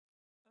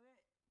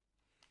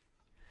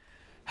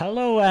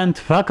Hello and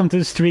welcome to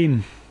the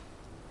stream.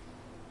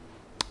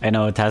 I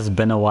know it has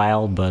been a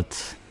while,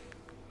 but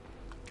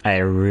I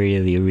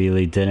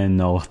really didn't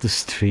know how to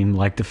stream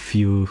like the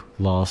few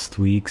last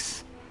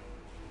weeks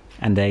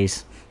and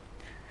days.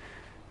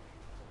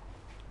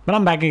 But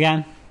I'm back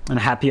again, and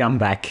happy I'm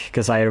back,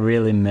 because I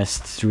really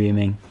missed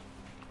streaming.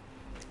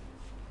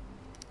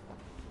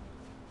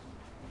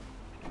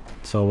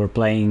 So we're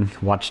playing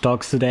Watch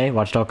Dogs today,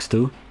 Watch Dogs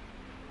 2.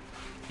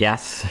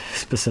 Yes,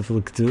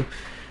 specifically 2.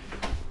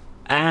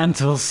 And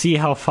we'll see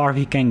how far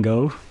we can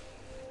go.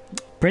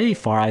 Pretty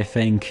far, I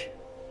think.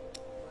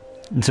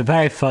 It's a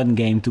very fun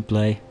game to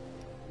play.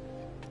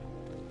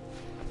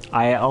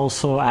 I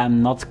also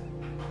am not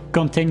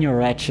continue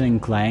Ratchet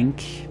and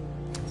Clank.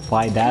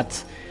 Why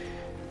that?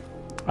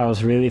 I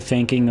was really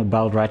thinking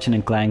about Ratchet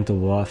and Clank the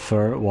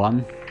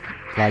one,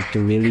 like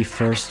the really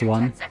first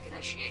one.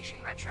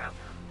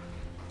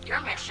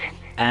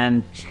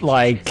 And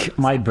like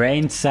my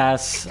brain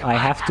says I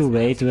have to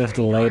wait with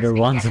the later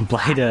ones and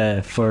play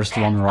the first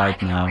one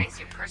right now.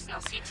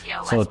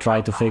 So I'll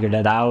try to figure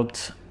that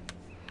out.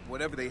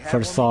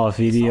 First saw a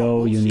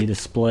video, you need a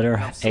splitter,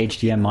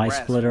 HDMI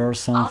splitter or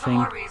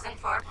something.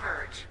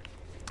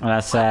 And I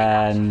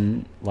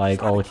said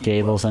like all the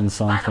cables and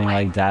something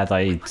like that.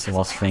 I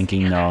was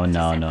thinking no.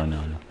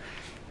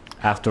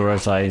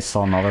 Afterwards I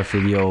saw another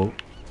video,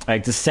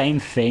 like the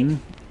same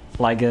thing,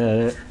 like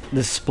the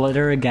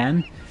splitter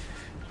again.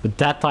 But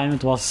that time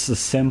it was as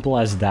simple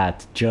as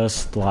that,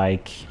 just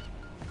like,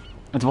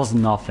 it was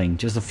nothing,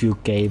 just a few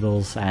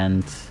cables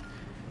and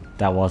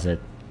that was it.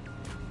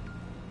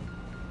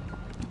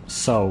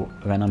 So,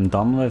 when I'm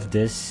done with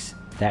this,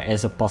 there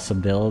is a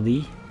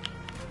possibility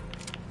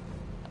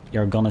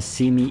you're gonna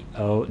see me.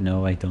 Oh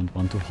no, I don't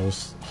want to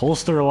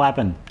holster the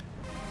weapon.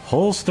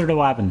 Holster the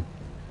weapon.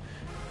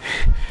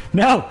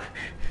 No!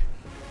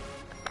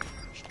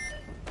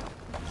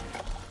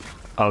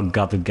 Oh,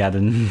 got to get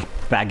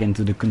back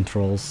into the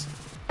controls.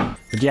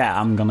 But yeah,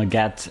 I'm gonna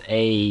get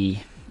a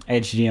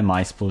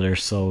HDMI splitter,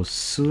 so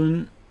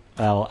soon,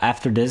 well,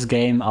 after this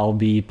game, I'll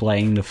be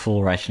playing the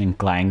full Ratchet and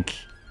Clank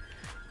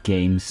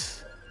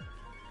games.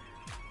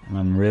 And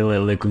I'm really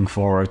looking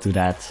forward to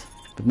that.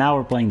 But now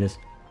we're playing this.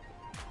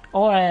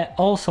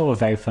 Also a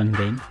very fun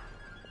game.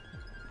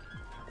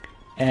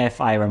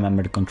 If I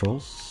remember the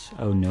controls.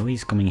 Oh no,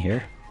 he's coming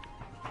here.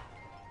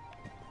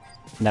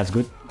 That's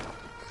good.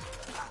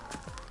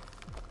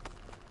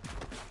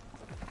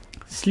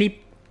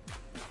 Sleep.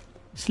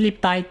 Sleep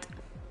tight.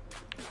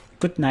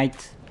 Good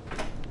night.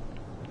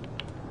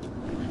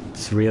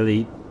 It's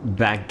really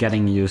back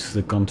getting used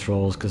to the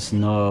controls, because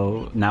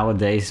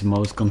nowadays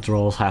most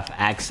controls have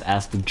X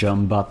as the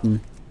jump button.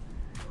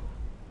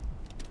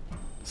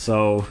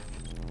 So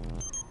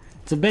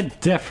it's a bit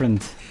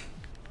different.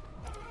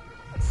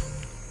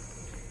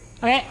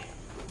 Okay.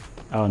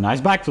 Oh,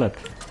 nice backflip.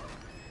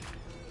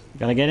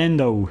 Gotta get in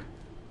though.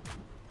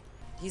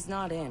 He's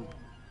not in.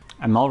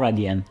 I'm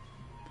already in.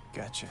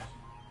 Gotcha.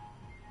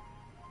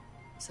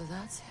 So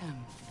that's him.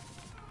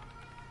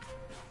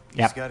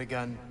 Yep. He's got a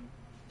gun.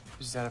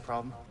 Is that a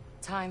problem?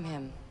 Time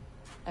him.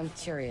 I'm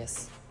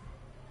curious.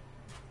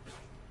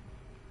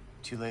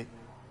 Too late.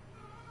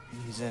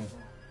 He's in.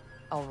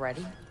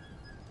 Already?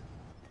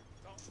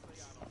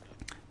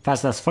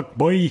 Fast as fuck,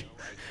 boy.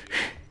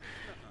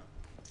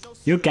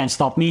 You can't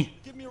stop me.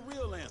 Give me a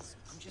real answer.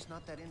 I'm just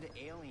not that into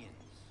aliens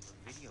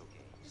or video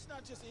games. It's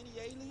not just any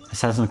alien.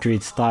 Assassin's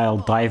Creed style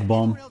dive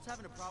bomb. Everyone else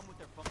having a problem with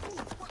their phone.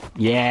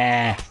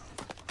 Yeah.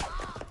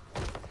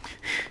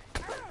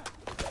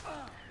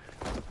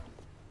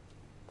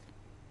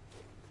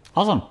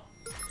 Awesome.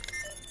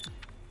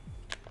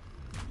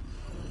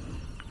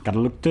 Gotta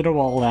look to the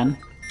wall then.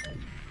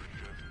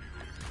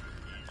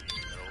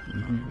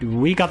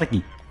 We got the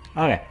key.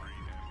 Okay.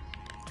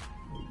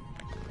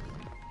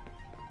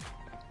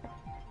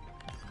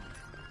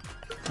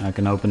 I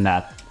can open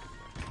that.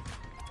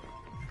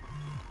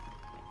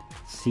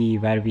 See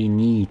where we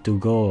need to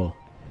go.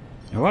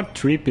 There are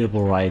 3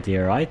 people right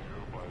here, right?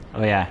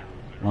 Oh yeah,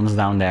 one's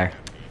down there.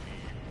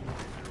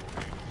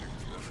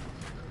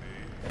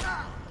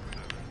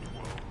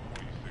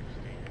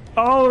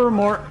 Oh, there are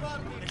more.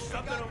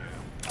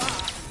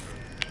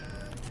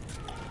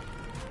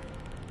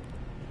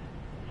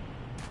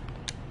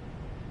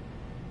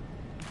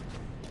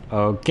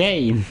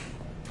 Okay.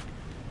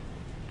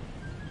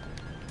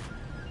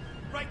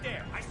 Right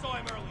there. I saw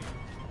him earlier.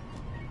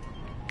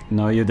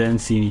 No, you didn't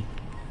see me.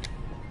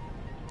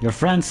 Your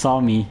friend saw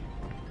me.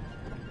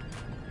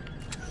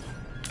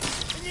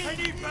 I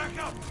need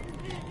backup.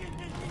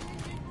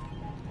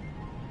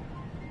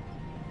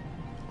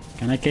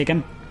 Can I kick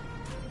him?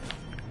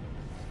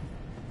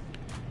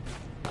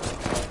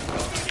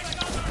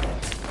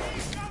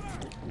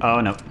 Oh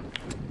no.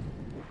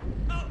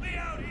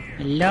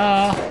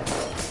 Hello.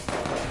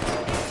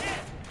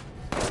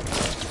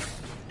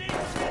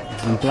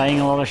 I'm playing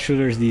a lot of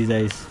shooters these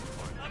days.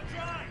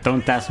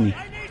 Don't test me.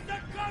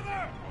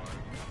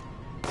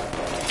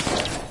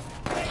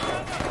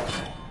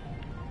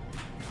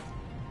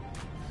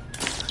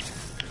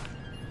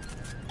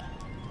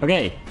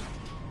 Okay.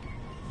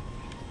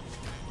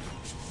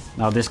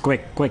 Now this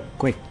quick, quick,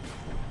 quick.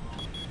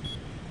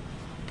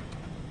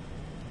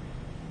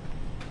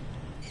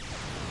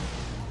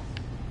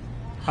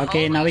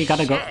 Okay, now we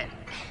gotta go.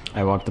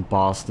 I walked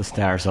past the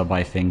stairs up,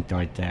 I think,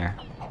 right there.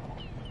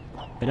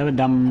 Bit of a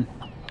dumb.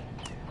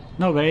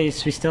 No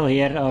worries, we still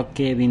here.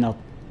 Okay, we not.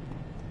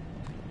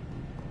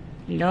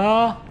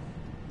 Hello?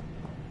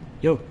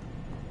 Yo.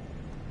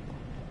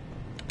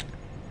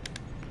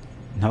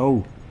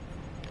 No.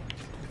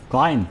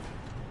 Climb.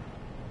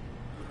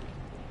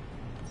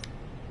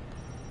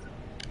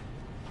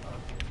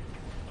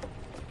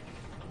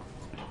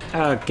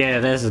 Okay,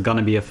 this is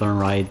gonna be a fun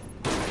ride.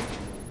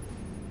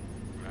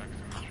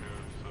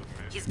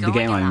 He's The going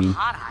game, in I the mean.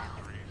 hot aisle.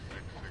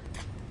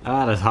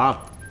 Ah, that's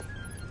hot.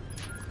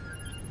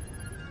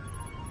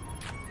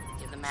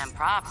 Give the man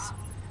props.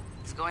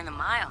 He's going the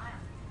mile.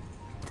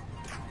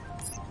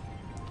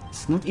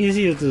 It's not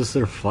easy to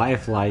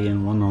survive like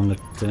in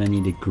 120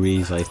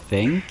 degrees, I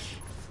think.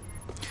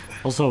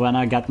 Also, when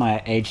I get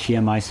my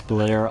HDMI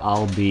splitter,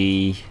 I'll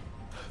be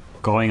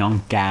going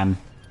on cam.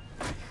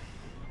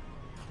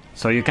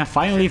 So you can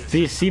finally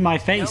see my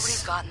Nobody's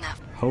face. gotten that.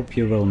 Hope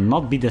you will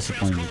not be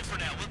disappointed.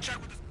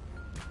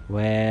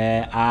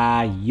 Where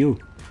are you?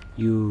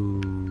 You...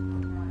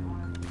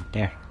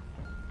 there.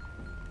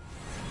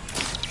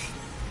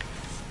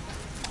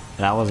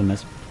 That was a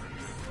miss.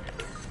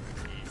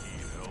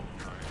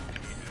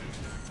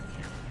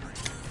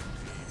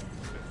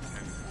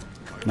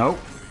 Nope.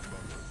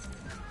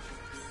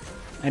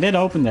 I did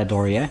open that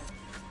door, yeah?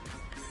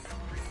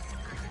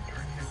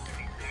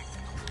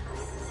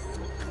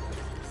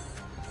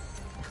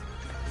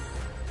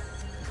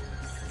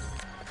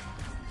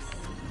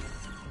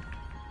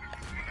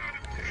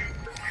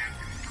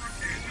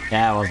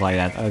 Yeah, it was like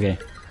that. Okay.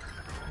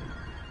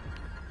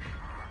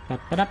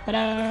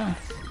 Ba-ba-da-ba-da.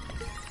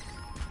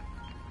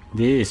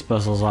 These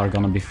puzzles are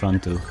gonna be fun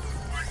too.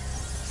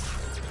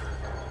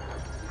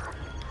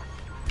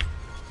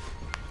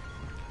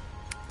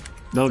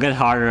 They'll get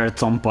harder at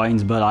some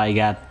points, but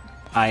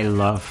I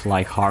love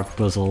like hard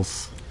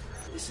puzzles.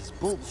 This is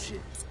bullshit.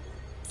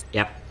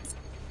 Yep.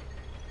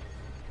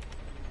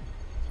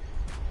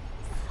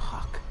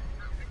 Fuck.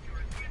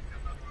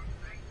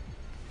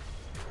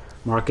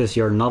 Marcus,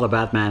 you're not a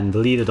bad man.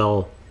 Delete it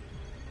all.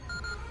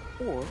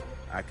 Or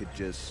I could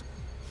just...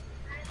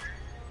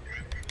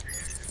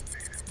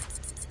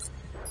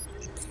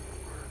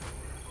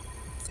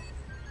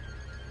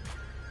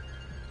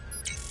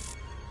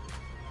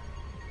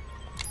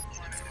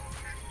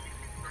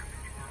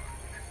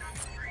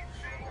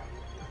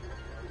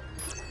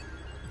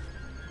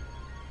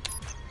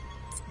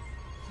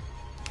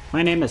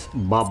 My name is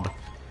Bob.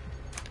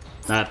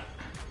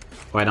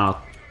 Why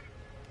not?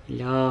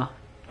 Yeah.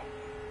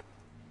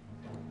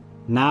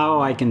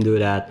 Now I can do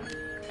that.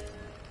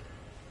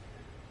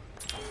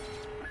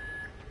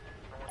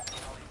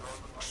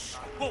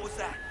 What was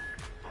that?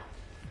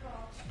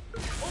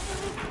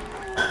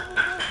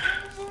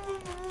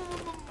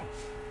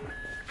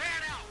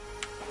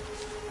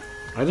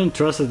 I don't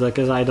trust it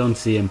because I don't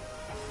see him.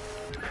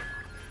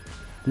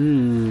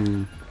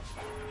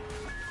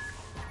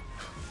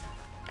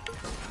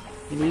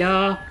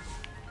 Hello?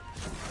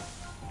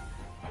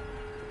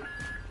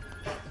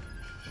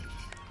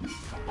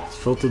 It's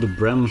full to the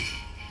brim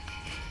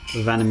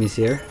of enemies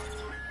here.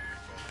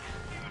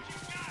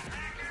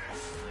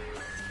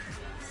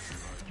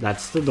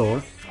 That's the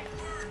door.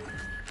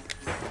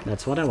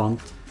 That's what I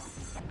want.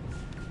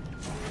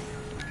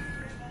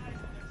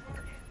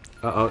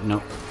 Uh-oh,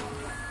 no.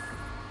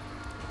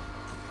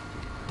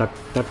 Duck,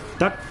 duck,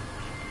 duck.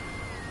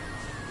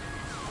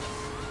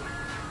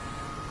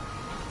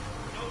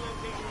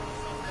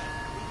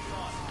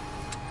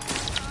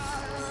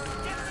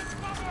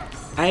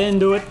 I didn't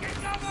do it.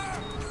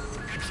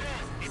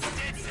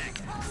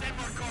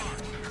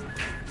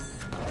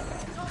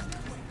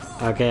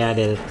 Okay, I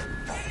did it.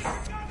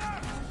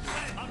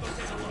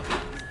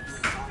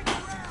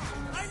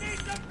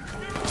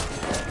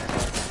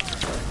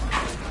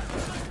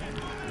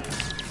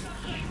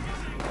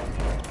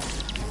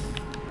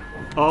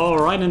 Oh,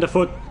 right in the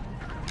foot.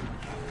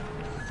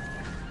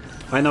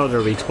 I know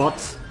the weak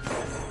spots.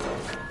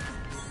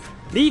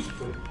 Leave!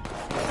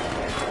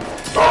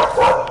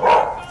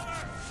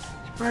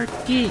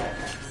 Sparky!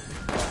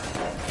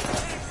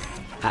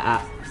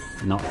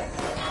 No.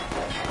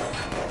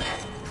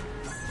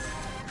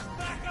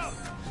 Backup!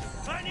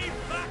 I need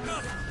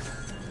backup!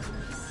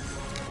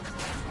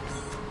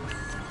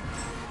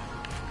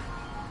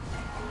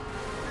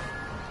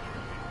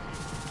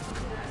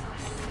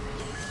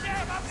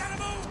 Damn, I've gotta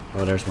move!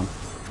 Oh, there's one.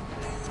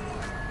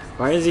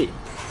 Where is he?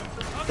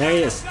 There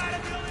he is. Gotta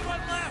be the only one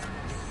left!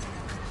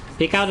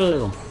 Peek out a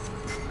little.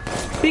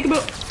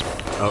 Peekaboo!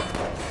 Oh.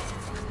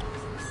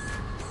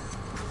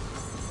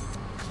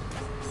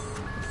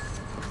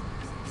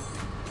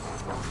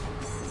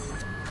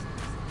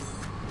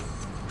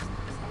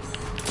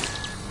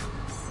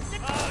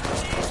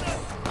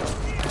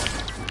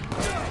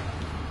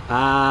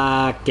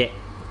 Okay.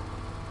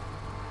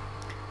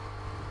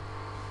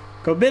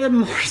 Go a bit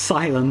more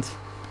silent.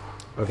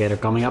 Okay, they're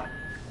coming up.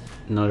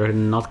 No, they're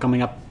not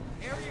coming up.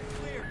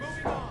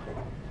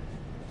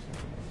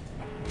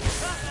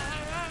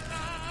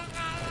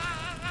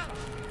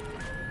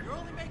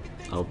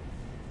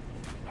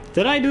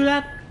 Did I do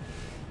that?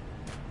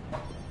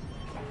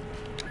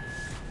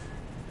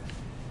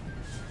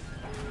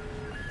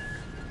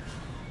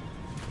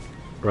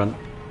 Run.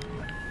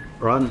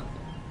 Run.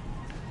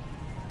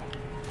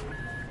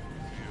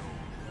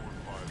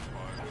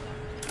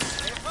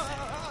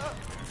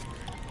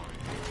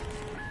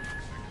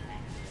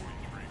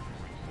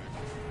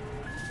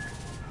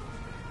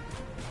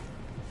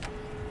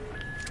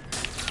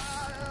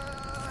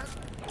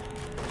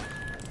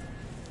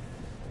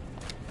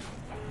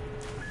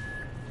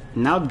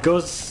 Now it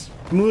goes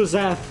smooth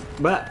as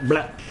blah,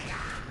 blah.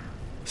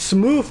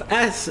 Smooth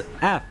as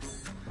F.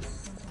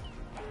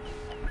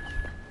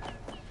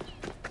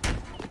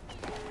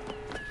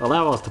 Well,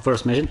 that was the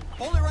first mission.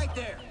 Hold it right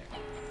there.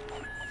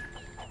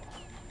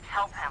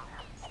 Help him.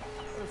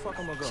 Where the fuck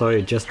am I going?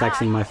 Sorry, just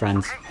texting my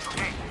friends.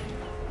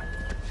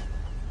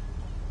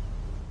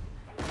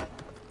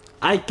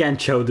 I can't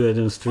show that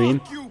on stream.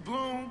 Fuck you,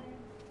 Bloom.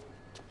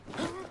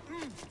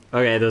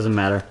 Okay, it doesn't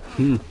matter.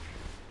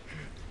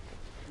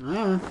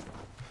 Ah.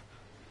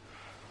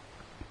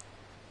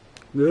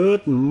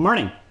 Good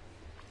morning.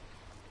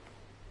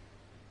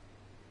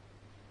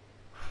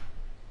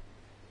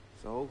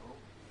 So?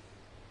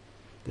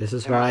 This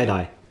is where I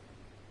die.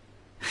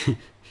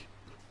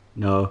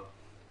 No.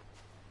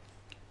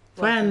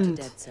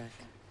 Friend.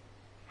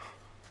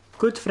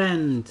 Good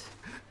friend.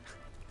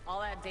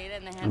 All that data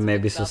in the hands I may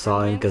be so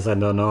sorry because I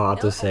don't know how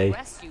to say.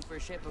 arrest you for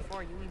shit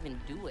before you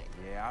even do it.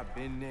 Yeah, I've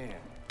been there.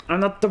 I'm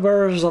not the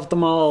worst of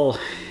them all.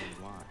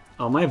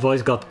 Oh, my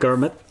voice got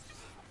Kermit.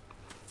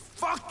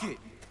 Fuck it!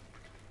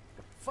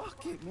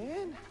 Fuck it,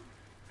 man.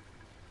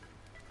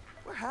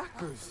 We're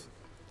hackers.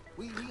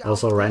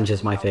 Also, Wrench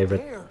is my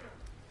favorite.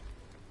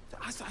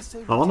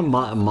 I want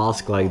a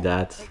mask like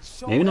that.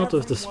 Maybe not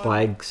with the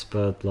spikes,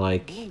 but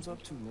like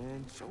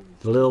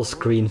the little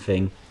screen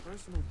thing.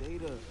 Personal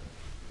data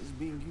is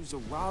being used to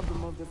rob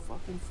them of their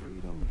fucking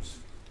freedoms.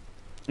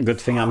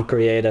 Good thing I'm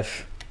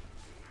creative.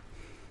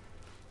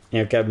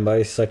 You can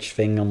buy such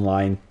thing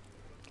online.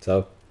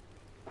 So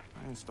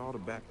I installed a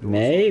back door.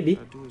 maybe.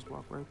 So all I do is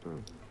walk right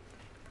through.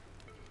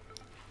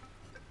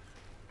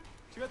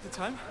 You got the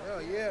time?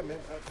 Hell yeah, man.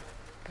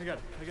 I got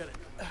it.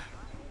 It's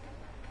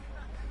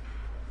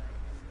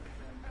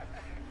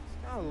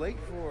kind of late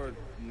for a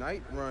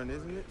night run,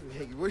 isn't it?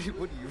 Hey, what are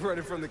you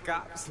running from the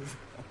cops?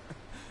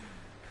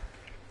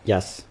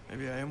 Yes.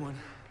 Maybe I am one.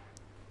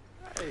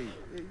 Hey,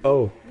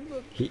 Oh,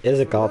 he is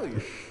a cop.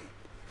 familiar.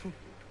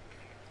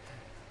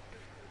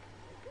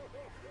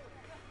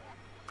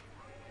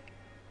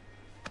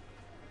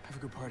 Have a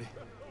good party.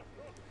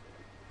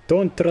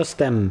 Don't trust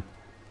them.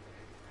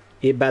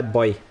 A bad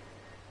boy.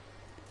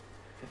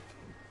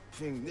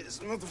 Thing, this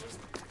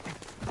motherfucker.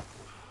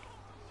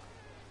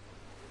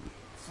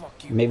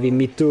 Fuck you. Maybe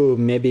me too.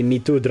 Maybe me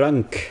too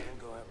drunk.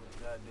 Go have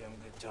a goddamn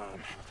good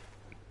time.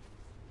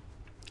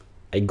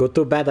 I go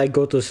to bed, I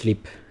go to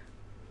sleep.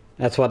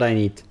 That's what I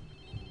need.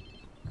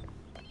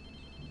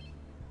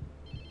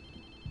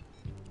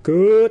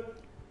 Good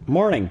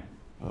morning.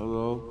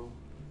 Hello?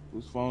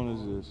 Whose phone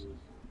is this?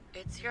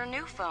 It's your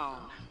new phone.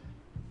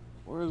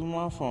 Where's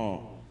my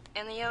phone?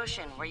 In the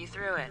ocean, where you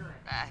threw it,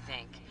 I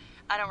think.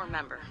 I don't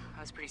remember. I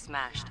was pretty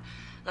smashed.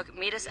 Look,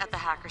 meet us at the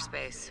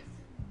hackerspace.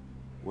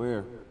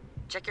 Where?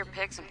 Check your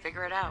pics and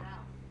figure it out.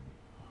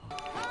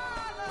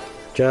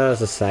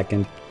 Just a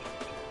second.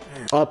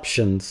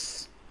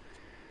 Options.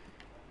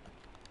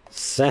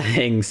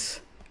 Settings.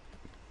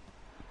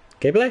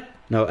 Gameplay?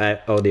 No,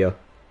 audio.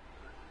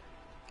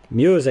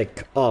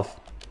 Music off.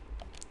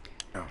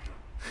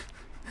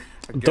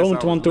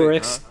 Don't want to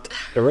risk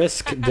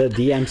the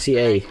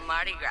DMCA. Like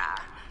Mardi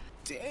Gras.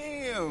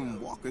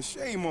 Damn, walk of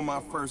shame on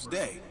my first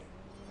day.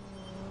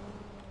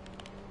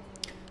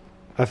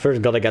 I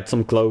first gotta get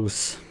some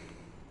clothes.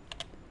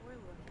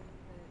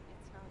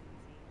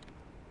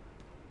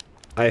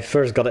 I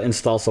first gotta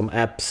install some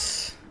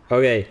apps.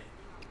 Okay.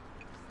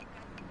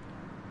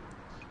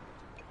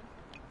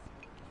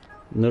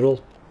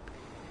 Noodle.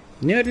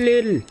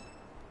 Noodle.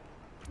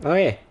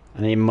 Okay.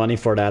 I need money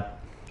for that.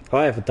 Oh,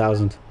 I have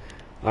 1,000.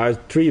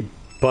 Alright,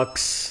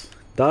 $3.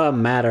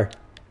 Doesn't matter.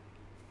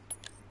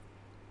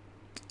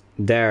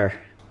 There.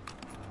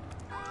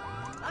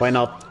 Why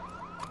not?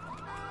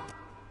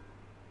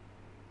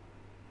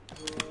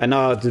 I know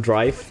how to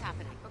drive.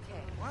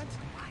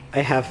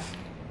 I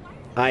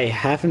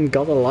haven't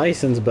got a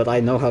license, but I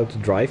know how to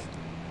drive.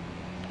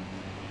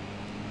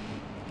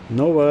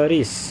 No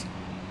worries.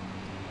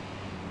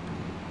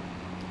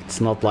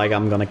 It's not like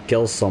I'm gonna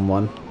kill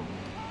someone.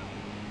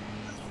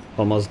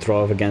 Almost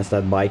drove against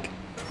that bike.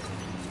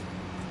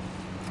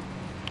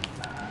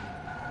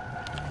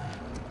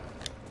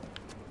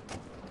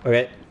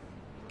 Okay.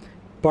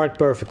 Parked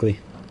perfectly.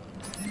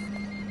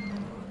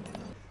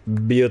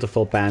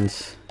 Beautiful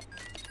pants.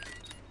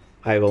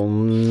 I will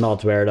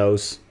not wear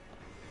those.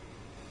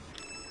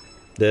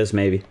 This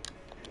maybe.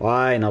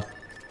 Why not?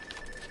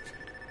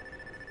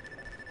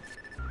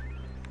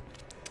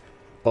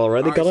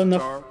 Already got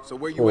enough. So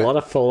where A you lot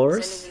at? of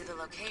followers. Sending you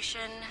the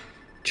location.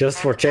 Just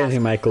for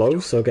changing my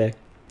clothes? Okay.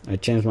 I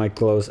change my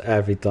clothes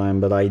every time,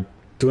 but I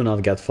do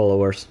not get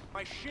followers.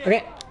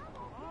 Okay.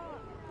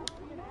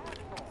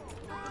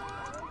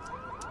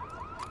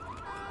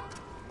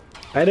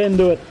 I didn't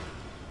do it.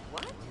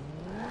 What?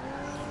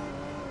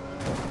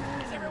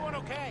 Is everyone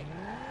okay?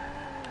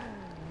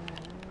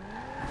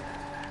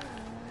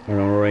 I'm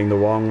going the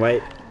wrong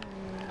way.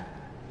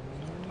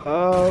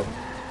 Oh.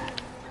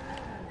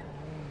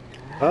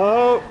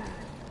 Oh.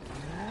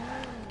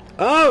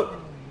 Oh.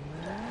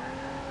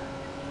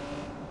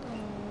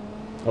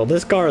 Well,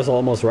 this car is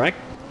almost wrecked.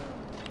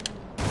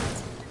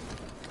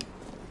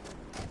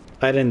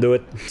 I didn't do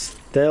it.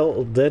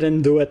 Still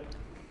didn't do it.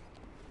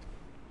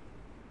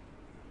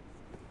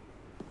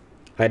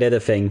 I did a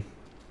thing.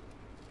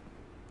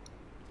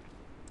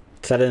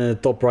 It said in the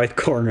top right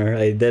corner,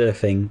 I did a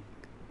thing.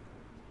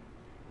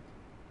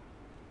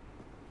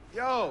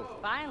 Yo!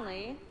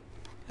 Finally.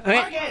 Okay.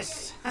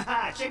 Marcus!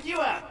 Haha, check you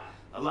out.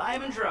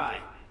 Alive and dry.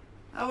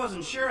 I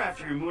wasn't sure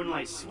after your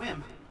moonlight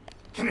swim.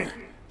 Come here.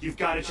 You've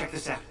got to check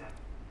this out.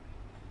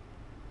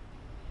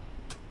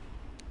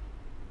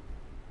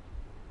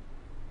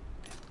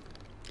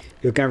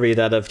 You can read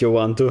that if you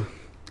want to.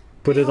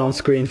 Put it on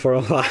screen for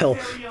a while.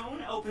 Very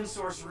own open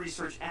source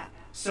research app.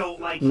 So,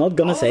 like, I'm not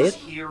gonna all say of us it.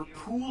 Here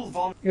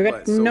pool You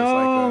What, get so it's no.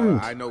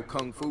 like a I know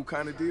Kung Fu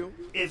kind of deal?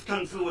 If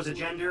Kung Fu was a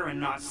gender and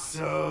not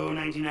so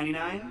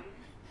 1999?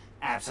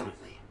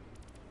 Absolutely.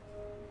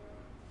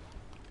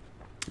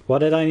 What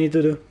did I need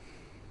to do?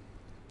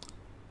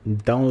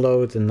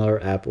 Download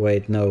another app.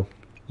 Wait, no.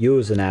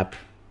 Use an app.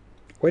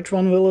 Which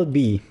one will it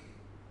be?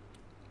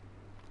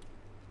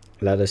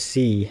 Let us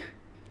see.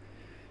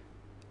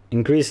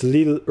 Increase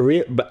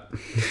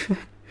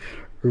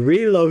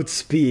reload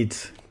speed.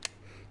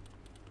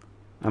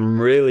 I'm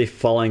really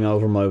falling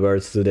over my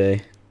words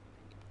today.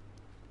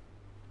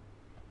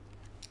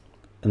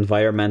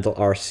 Environmental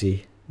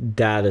RC.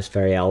 That is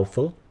very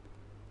helpful.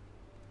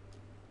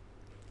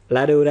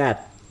 Let's do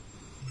that.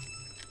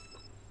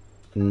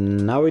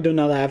 Now we do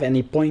not have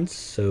any points,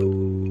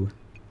 so...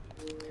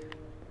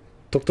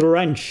 Dr.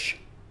 Wrench.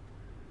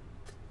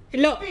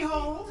 Hello.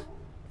 Behold,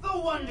 the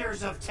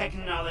wonders of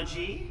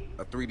technology.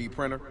 A 3D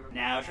printer?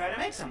 Now try to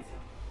make something.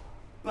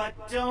 But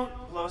don't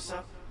blow us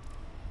up.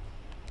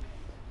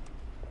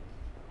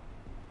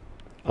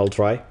 I'll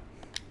try.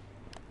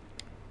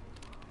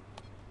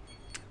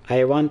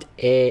 I want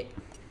a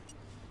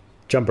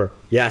jumper.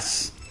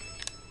 Yes.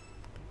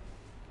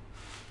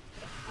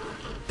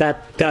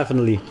 That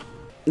definitely.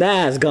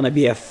 That's gonna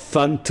be a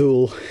fun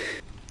tool.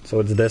 So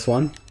it's this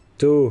one.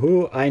 To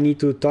who I need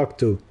to talk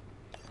to.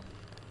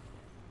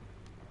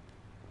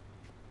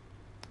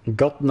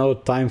 Got no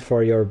time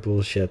for your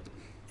bullshit.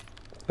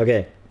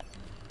 Okay.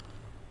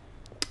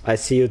 I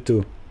see you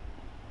too.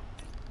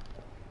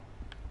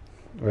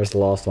 Where's the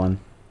last one?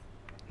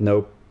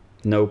 Nope.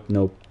 Nope,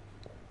 nope.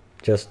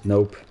 Just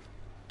nope.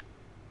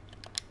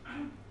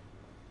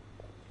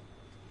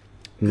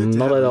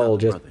 Not at all,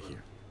 just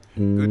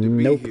Good to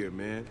be nope. here,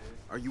 man.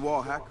 Are you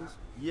all hackers?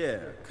 Yeah,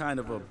 kind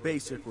of a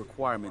basic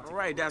requirement. All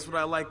right, that's what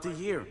I like to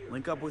hear.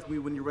 Link up with me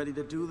when you're ready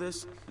to do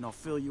this, and I'll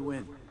fill you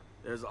in.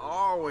 There's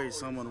always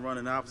someone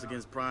running ops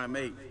against Prime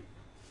 8.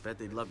 Bet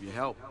they'd love your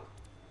help.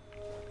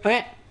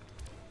 Okay.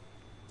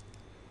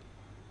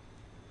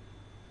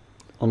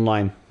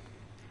 Online.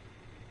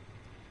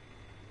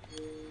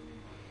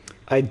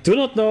 I do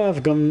not know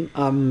if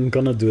I'm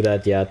gonna do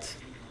that yet.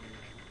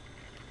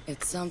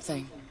 It's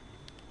something,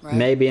 right?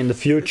 Maybe in the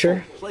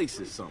future. Place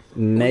is something.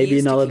 Maybe We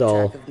used to not keep at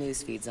all. track of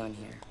news feeds on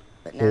here,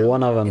 but now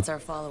One of 'em. It's our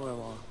follower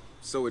wall.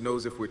 So it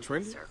knows if we're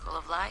trending? Circle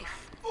of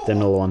life. The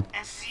middle one.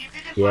 And see if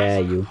it Yeah,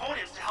 advises you.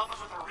 components to help us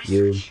with our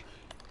You. research.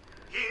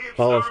 It's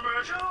All of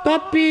our job.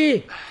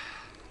 Puppy!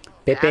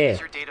 Pepe.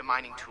 your data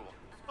mining tool.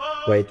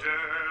 Wait.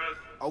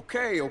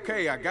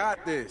 Okay, I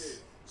got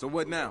this. So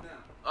what now?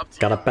 Up to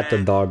Gotta you, pet the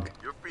man. dog.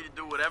 You're free to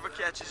do whatever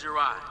catches your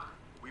eye.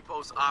 We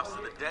post ops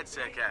to the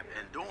DedSec app,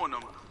 and doing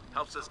them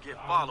helps us get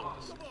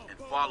followers. And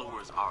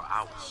followers are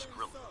our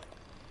Skrilla.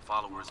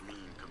 Followers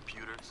mean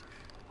computers,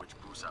 which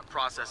boosts our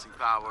processing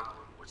power,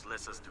 which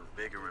lets us do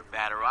bigger and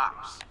badder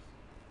ops.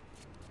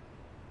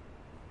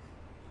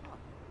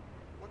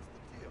 What's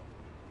the deal?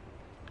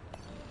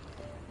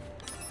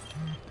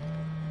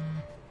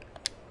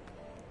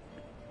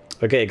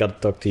 Okay, gotta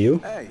talk to you.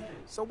 Hey,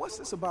 so what's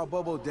this about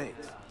Bobo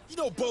Dates? You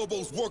know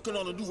Bobo's working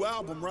on a new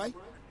album, right?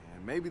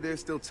 And maybe there's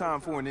still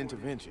time for an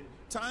intervention.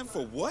 Time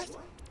for what?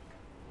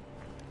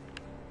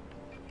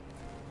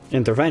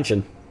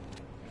 Intervention.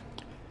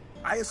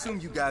 I assume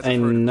you guys I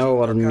have heard of know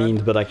what it Wakanda?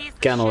 means, but I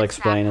cannot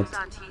explain it.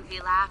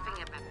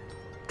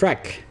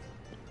 Track.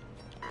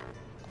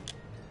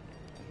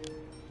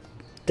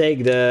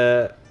 Take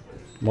the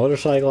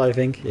motorcycle, I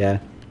think. Yeah.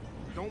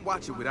 Don't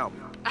watch it without me.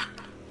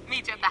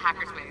 Meet you at the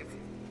hackerspace.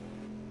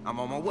 I'm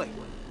on my way.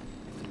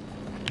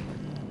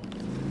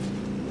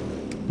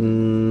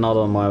 Not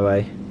on my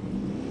way.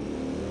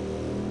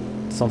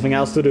 Something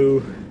else to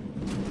do.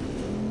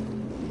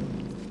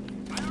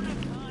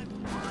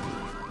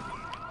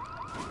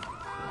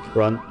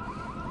 Run.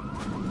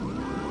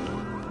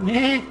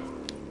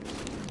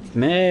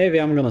 Maybe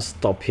I'm gonna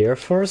stop here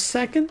for a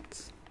second.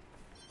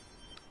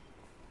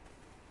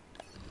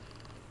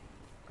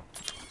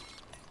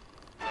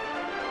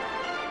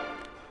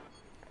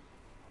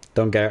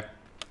 Don't care.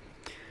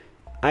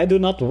 I do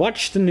not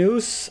watch the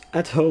news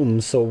at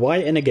home, so why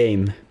in a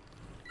game?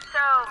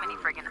 So many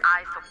friggin'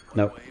 eyes.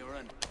 No.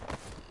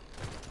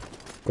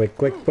 Quick,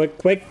 quick, quick,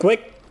 quick,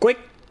 quick, quick!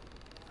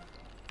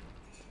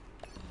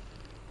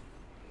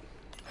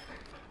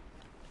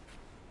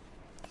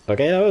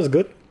 Okay, that was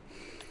good.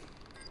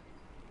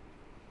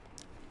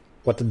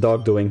 What the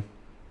dog doing?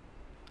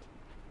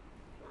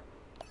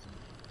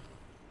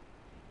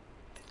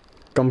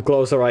 Come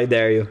closer, I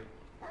dare you.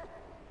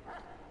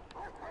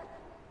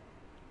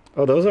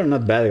 Oh, those are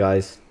not bad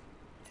guys.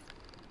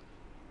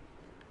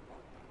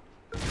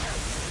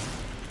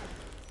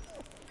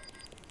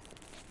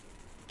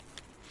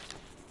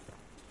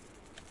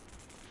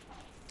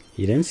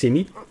 He didn't see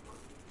me.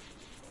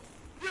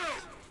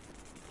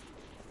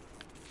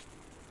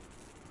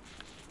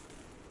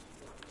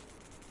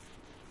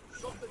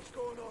 Something's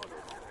going on over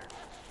there.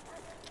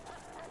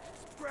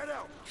 Spread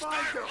out.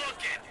 Find them.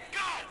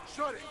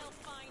 Shut it.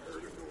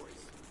 Heard a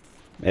noise.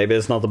 Maybe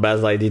it's not the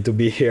best idea to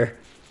be here.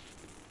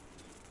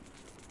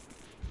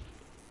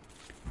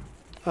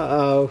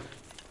 Uh-oh.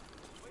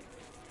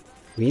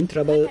 We in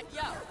trouble.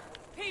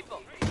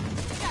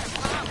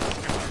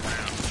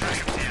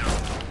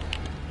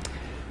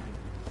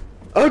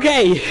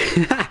 Okay!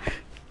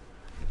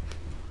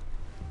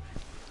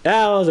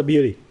 That was a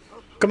beauty.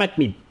 Come at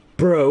me,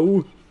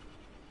 bro.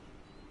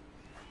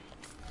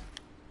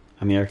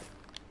 I'm here.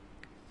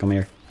 Come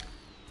here.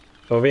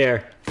 Over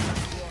here.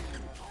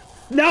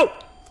 No!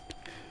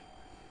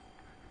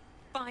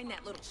 Find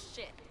that little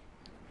shit.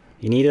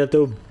 He needed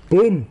to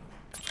boom.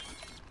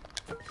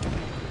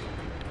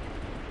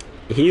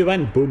 He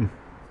went boom.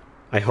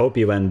 I hope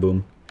he went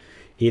boom.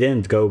 He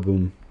didn't go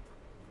boom.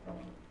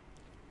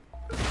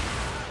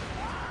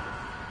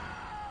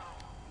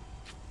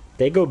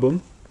 They go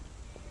boom.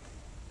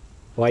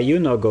 Why you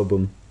no go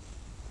boom?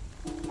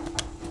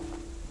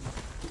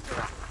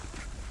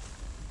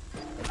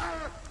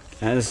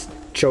 And it's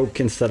choke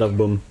instead of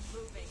boom.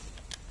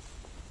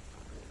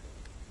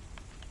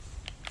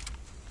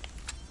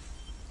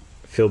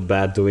 I feel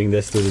bad doing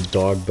this to the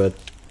dog, but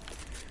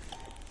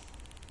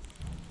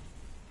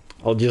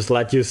I'll just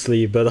let you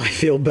sleep, but I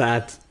feel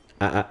bad.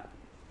 There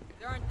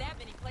aren't that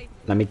many places.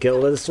 Let me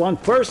kill this one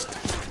first.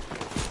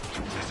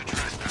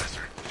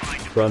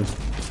 Run.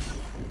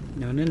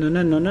 No, no, no,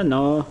 no, no, no,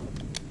 no.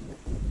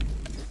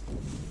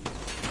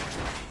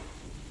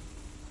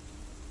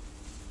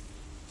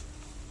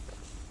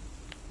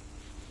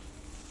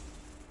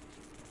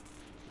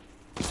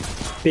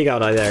 Peek out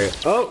there.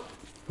 Oh!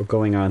 We're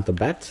going on to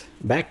back.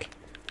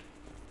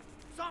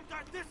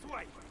 Sometimes this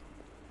way.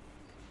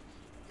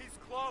 He's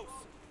close.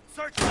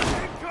 Search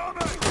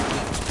incoming.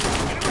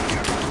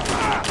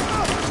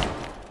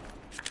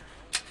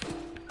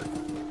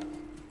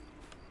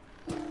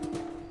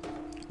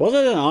 Was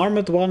it an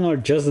armored one or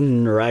just a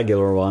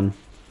regular one?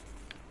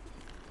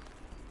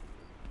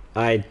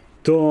 I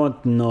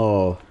don't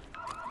know.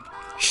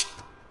 Shh.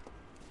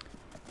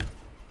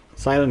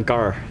 Silent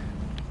car.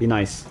 Be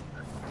nice.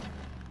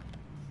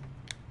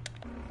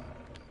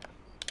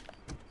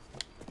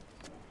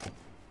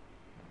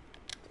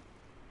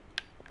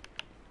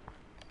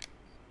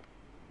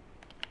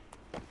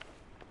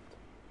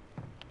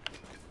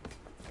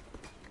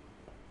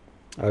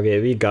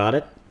 Okay, we got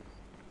it.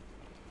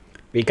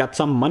 We got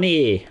some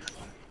money.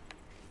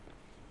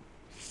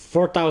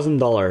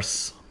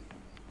 $4,000.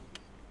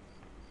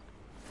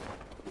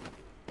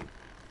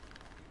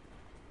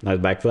 Nice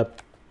backflip.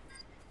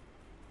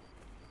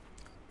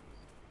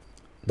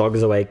 Dog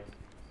is awake.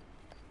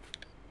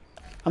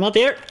 I'm not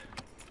here.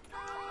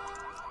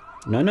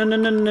 No, no, no,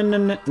 no, no, no,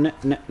 no, no,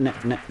 no, no,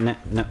 no, no,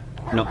 no,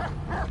 no,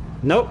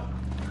 no,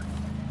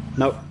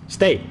 no,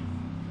 stay.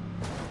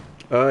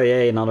 Oh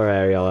yay, another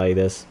area like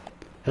this.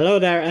 Hello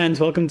there and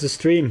welcome to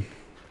stream.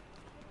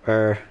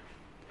 We're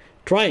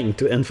trying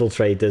to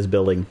infiltrate this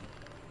building.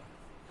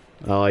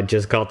 Oh, I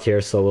just got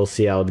here, so we'll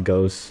see how it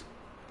goes.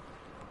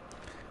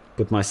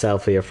 Put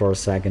myself here for a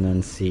second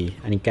and see.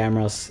 Any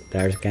cameras?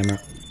 There's a camera.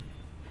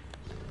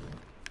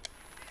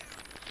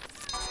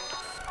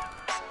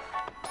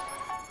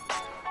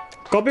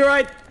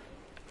 Copyright!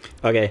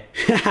 Okay.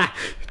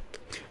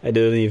 I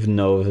don't even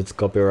know if it's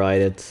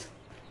copyrighted.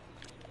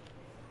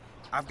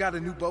 I've got a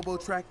new Bobo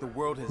track the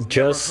world has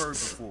Just never heard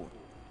before.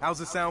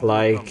 How's it sound?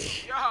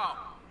 like... Yo,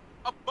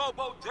 a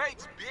Bobo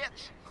dates,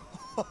 bitch.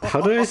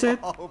 How do I say it?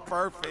 Oh,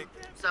 perfect.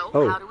 So,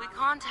 Oh. how do we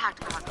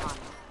contact Carcon?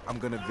 I'm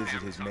gonna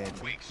visit his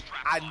mansion.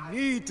 I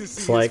need to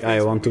see. It's like his I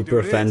face want when to we do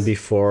prevent this.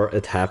 before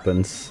it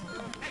happens.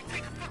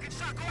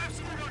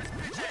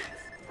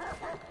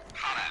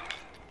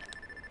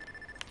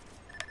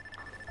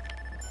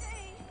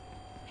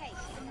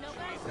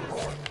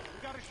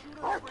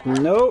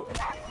 No.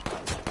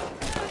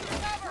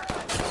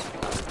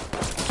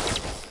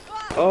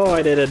 Oh,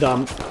 I did a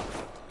dump. 911,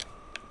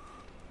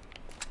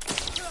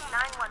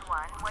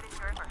 what is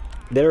your emergency?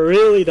 They're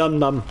really dumb.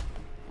 Run.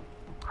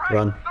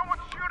 Someone's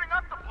shooting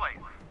up the place.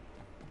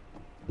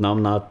 No,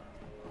 I'm not.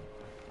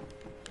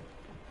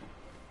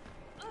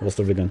 What's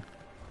the gun?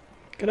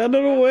 Get out of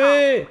the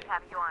way!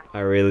 Have you on? I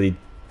really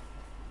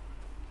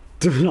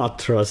Do not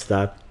trust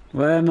that.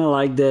 When I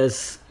like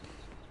this,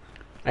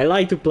 I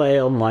like to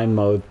play online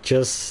mode,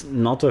 just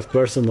not with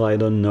person that I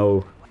don't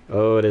know.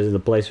 Oh, this is the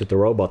place with the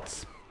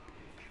robots.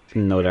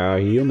 No, there are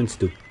humans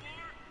too.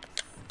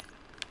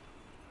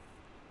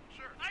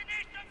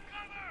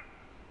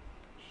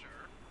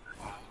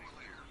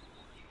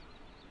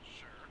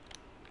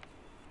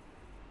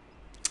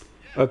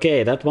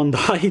 Okay, that one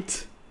died.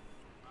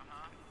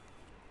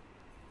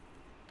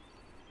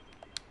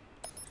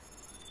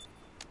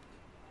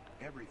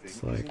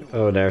 It's like,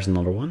 oh, there's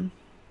another one.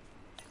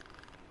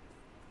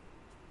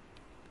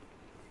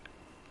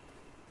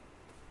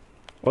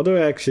 What do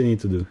I actually need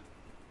to do?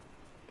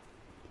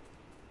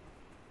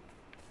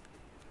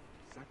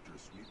 Sector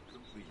sweep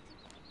complete.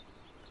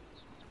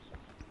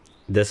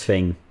 This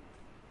thing.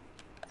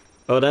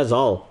 Oh, that's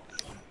all.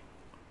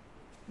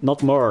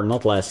 Not more,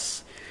 not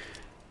less.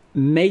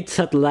 Mates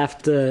had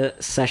left the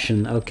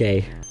session,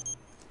 okay.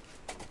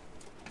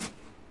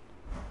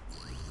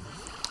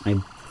 I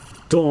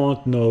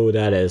don't know who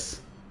that is.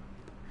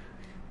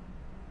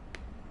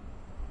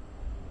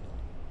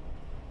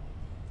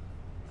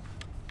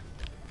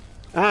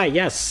 Ah,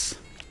 yes.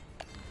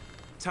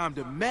 Time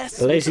to mess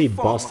Lazy with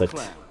the farmer bastard.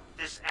 clown.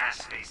 This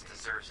ass face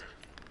deserves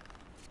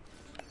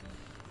it.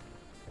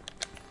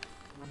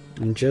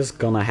 I'm just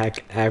gonna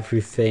hack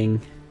everything.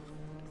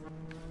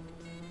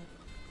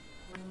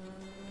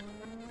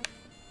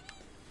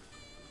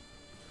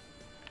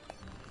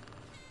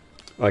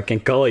 Oh, I can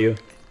call you.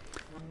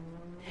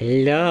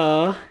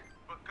 Hello?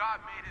 But God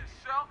made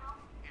himself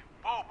in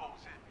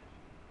Bobo's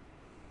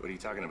image. What are you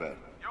talking about?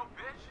 Yo,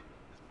 bitch,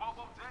 it's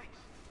Bobo Jakes.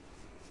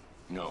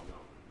 No.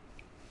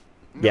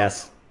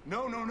 Yes.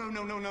 No.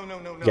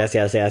 Yes,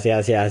 yes, yes,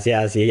 yes, yes,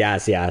 yes,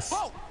 yes, yes.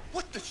 Whoa!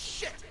 What the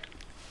shit?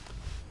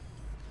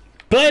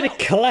 Play the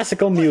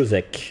classical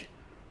music.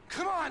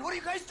 Come on, what are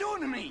you guys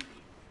doing to me?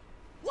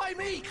 Why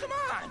me? Come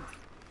on!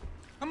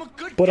 I'm a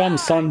good Put guy. on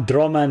some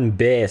drum and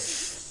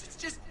bass. It's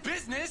just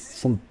business.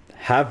 Some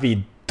heavy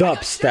I got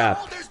dubstep.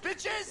 shareholders,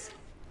 bitches!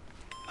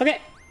 Okay.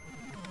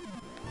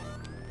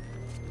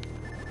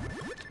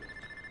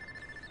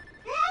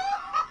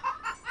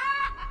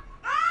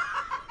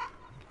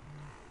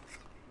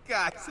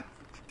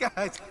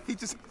 Guys, he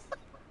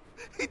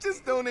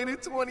just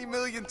donated 20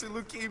 million to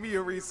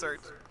leukemia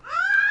research.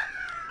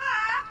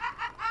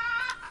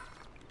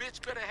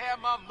 Bitch better have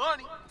my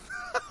money.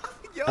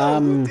 Yo,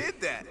 who did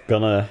that?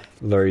 Gonna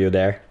lure you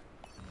there.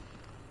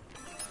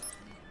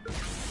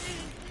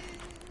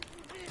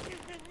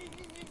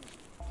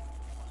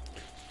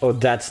 Oh,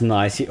 that's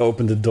nice. He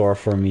opened the door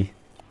for me.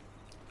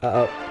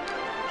 Uh-oh.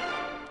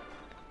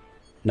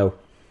 No.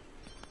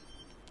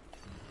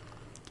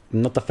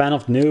 I'm not a fan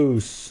of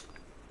news.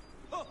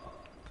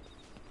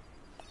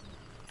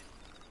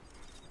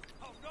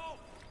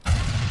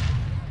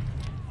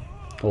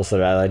 Also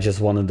that, I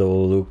just wanted to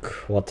look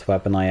what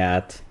weapon I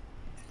had.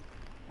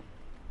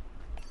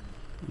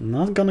 I'm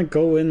not gonna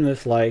go in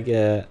with like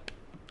a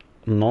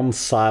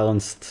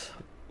non-silenced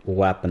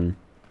weapon.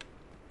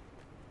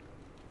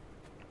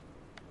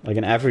 Like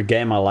in every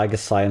game I like a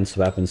silenced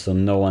weapon so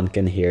no one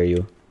can hear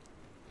you.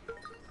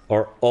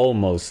 Or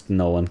almost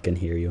no one can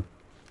hear you.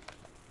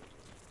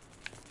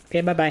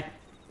 Okay, bye bye.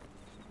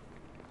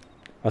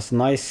 Was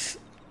nice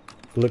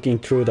looking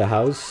through the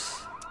house.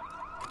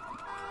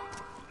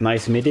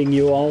 Nice meeting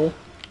you all.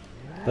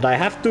 But I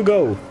have to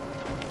go.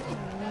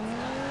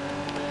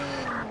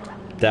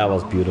 That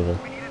was beautiful.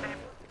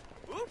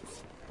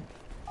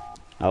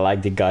 I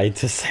like the guy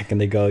just a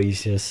second ago, he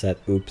just said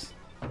oops.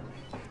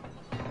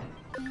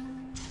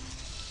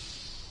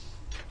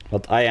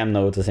 What I am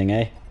noticing,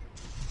 eh?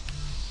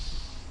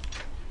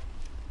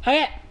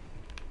 Okay.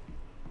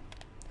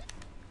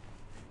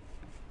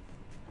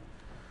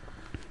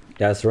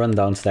 Yes, run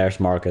downstairs,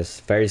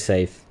 Marcus. Very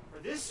safe.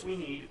 For this, we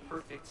need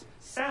perfect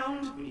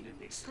sound, we need a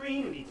big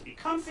screen, we need to be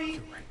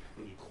comfy,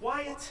 we need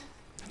quiet.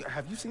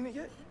 Have you seen it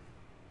yet?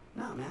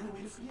 No, man, I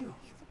waited for you. You're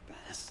the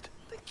best.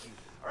 Thank you.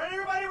 All right,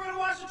 everybody, we're gonna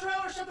watch the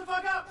trailer. Shut the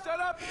fuck up. Shut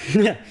up.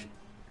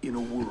 In a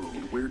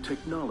world where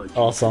technology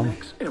Awesome.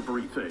 connects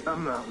everything.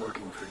 I'm not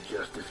looking for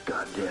justice,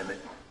 goddammit.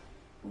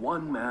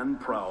 One man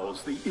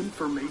prowls the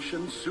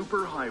information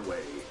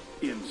superhighway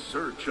in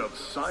search of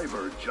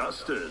cyber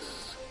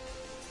justice.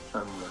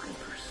 I'm looking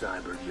for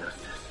cyber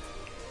justice.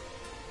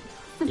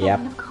 The Yep.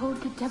 moment of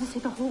code could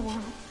devastate the whole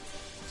world.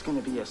 It's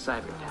gonna be a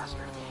cyber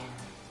catastrophe.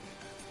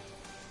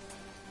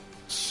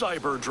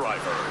 Cyber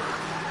Driver.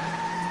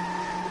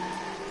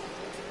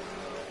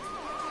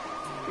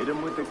 Hit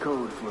him with the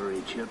code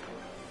flurry, Chip.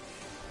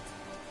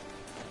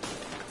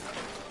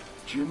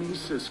 Jimmy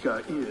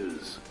Siska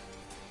is...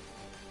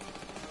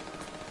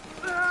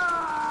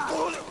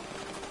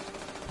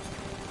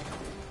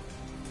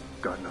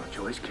 Got no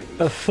choice, kitty.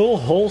 A full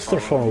holster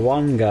for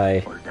one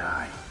guy. Or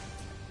die.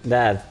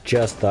 That's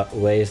just a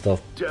waste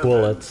of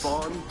bullets.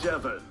 Von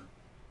Devon.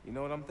 You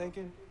know what I'm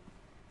thinking?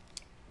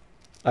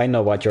 I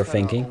know what you're Cut our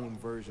thinking. own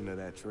version of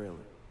that trailer.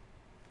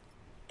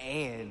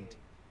 And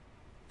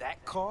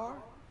that car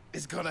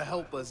is gonna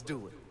help us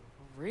do it.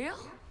 Real?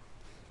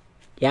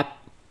 Yep.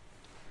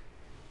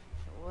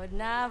 What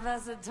Nav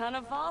has a ton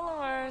of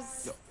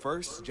followers. Yo,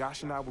 first,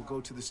 Josh and I will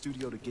go to the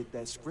studio to get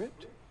that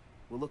script.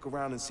 We'll look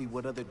around and see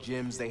what other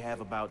gems they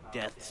have about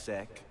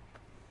DeathSec,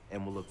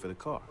 and we'll look for the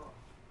car.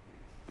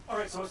 All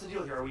right, so what's the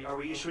deal here? Are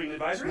we issuing an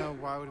advisory? No,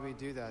 why would we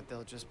do that?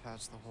 They'll just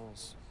patch the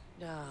holes.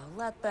 No,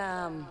 let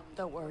them.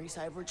 Don't worry,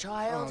 Cyber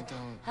Child. Oh,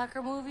 don't.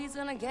 Hacker movie's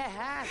gonna get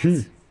hacked.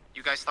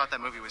 You guys thought that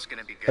movie was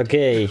gonna be good.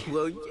 Okay.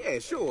 Well, yeah,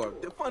 sure.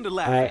 They're fun to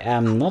laugh I at.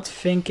 am not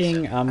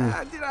thinking I'm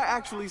Did I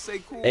actually say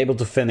cool? able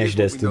to finish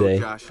Here's this what we know, today,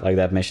 Josh. like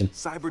that mission.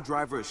 Cyber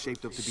Driver is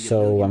shaped up to be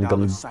So I'm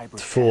gonna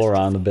fool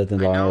around a bit and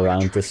run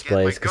around this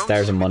place, because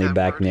there's a money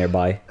bag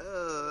nearby.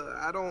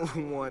 I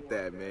don't want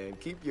that, man.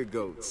 Keep your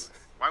goats.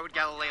 Why would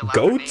Galileo allow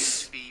Goats? their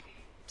names to be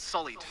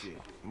sullied?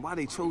 And why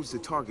they chose to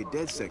target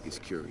DeadSec is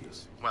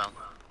curious. Well,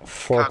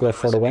 Forklift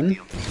for the win.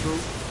 True.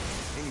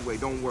 Anyway,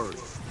 don't worry.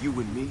 You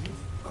and me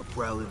are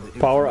prowling the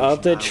Power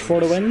information outage for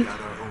the highways win. and got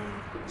our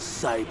own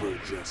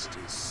cyber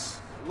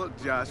justice. Look,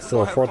 Josh, we're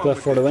Still a gonna have fun forklift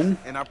with for the this, win.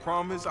 And I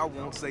promise I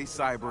won't say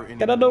cyber anymore.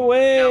 Get out of the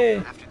way!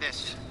 after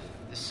this,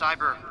 the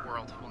cyber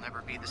world will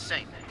never be the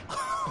same.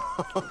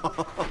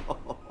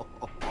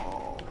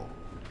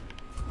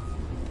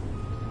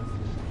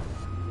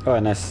 Oh,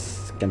 and I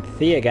can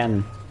see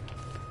again.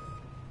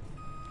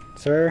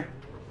 Sir?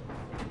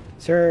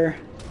 Sir?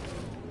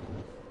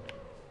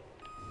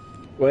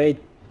 Wait.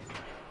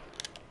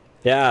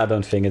 Yeah, I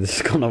don't think it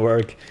is gonna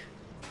work.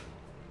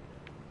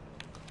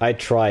 I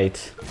tried.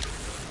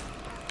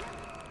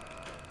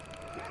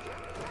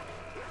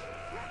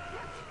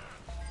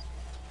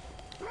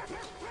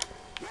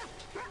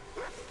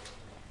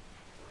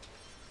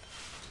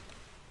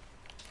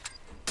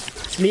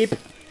 Sleep.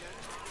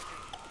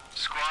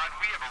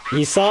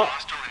 He saw.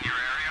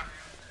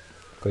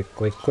 Quick,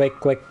 quick, quick,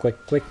 quick,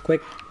 quick, quick,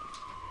 quick.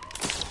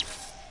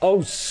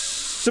 Oh,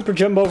 super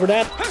jump over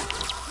that.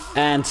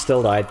 And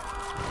still died.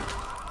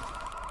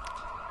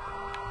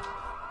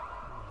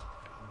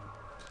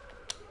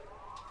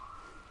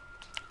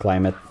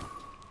 Climb it.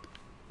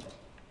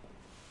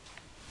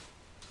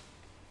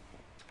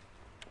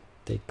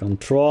 Take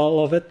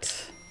control of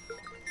it.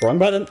 Wrong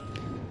button.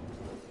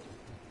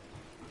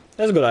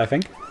 That's good, I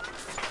think.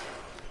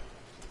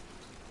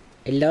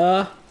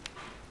 Hello?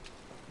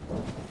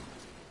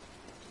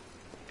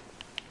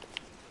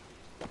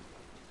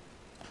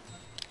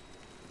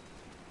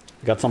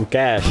 Got some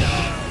cash.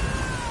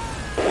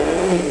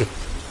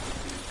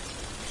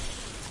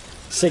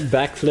 Sick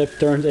backflip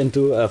turned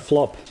into a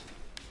flop.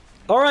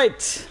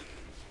 Alright.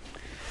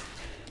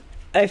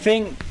 I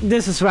think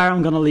this is where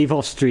I'm gonna leave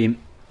off stream.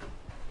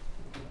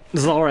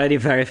 It's already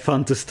very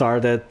fun to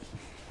start it.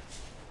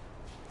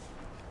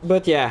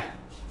 But yeah,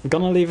 I'm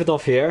gonna leave it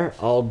off here.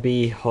 I'll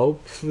be,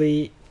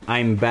 hopefully,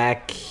 I'm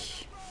back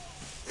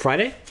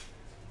Friday?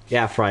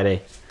 Yeah,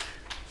 Friday.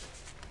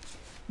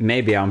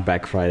 Maybe I'm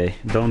back Friday.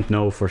 Don't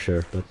know for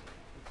sure, but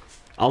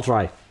I'll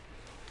try.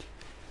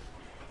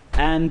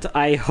 And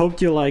I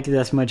hope you liked it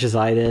as much as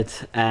I did,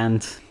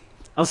 and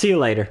I'll see you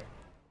later.